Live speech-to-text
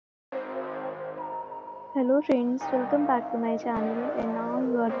Hello friends, welcome back to my channel and now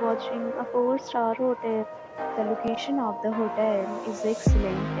you are watching a 4-star hotel. The location of the hotel is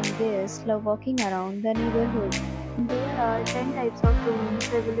excellent and guests love walking around the neighborhood. There are 10 types of rooms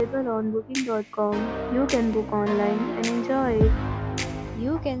available on booking.com. You can book online and enjoy it.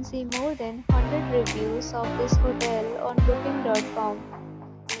 You can see more than 100 reviews of this hotel on booking.com.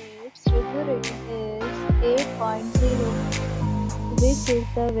 Its review rating is 8.0, which is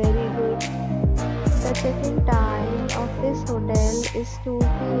the very good. The check-in time of this hotel is 2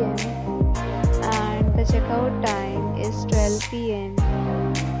 p.m. and the check-out time is 12 p.m.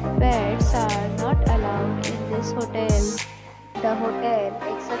 Pets are not allowed in this hotel. The hotel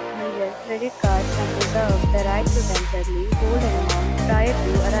accepts major credit cards and reserves the right to temporarily hold an amount prior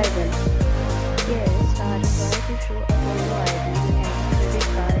to arrival. Guests are required to show a photo ID and credit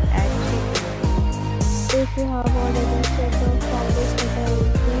card at check-in. If you have already checked out from this hotel,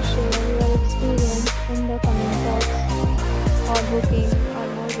 please share your experience in the comment box. For booking or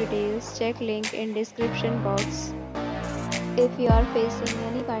more details, check link in description box. If you are facing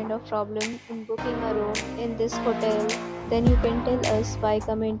any kind of problem in booking a room in this hotel, then you can tell us by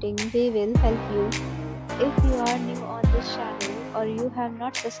commenting. We will help you. If you are new on this channel or you have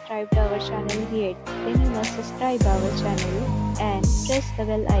not subscribed our channel yet, then you must subscribe our channel and press the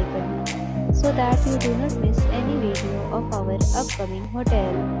bell icon so that you do not miss any video of our upcoming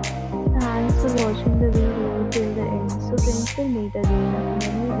hotel. Thanks for watching the video till the end. So friends, will meet again in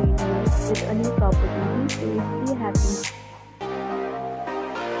a new video with a new property. Be safe, be happy.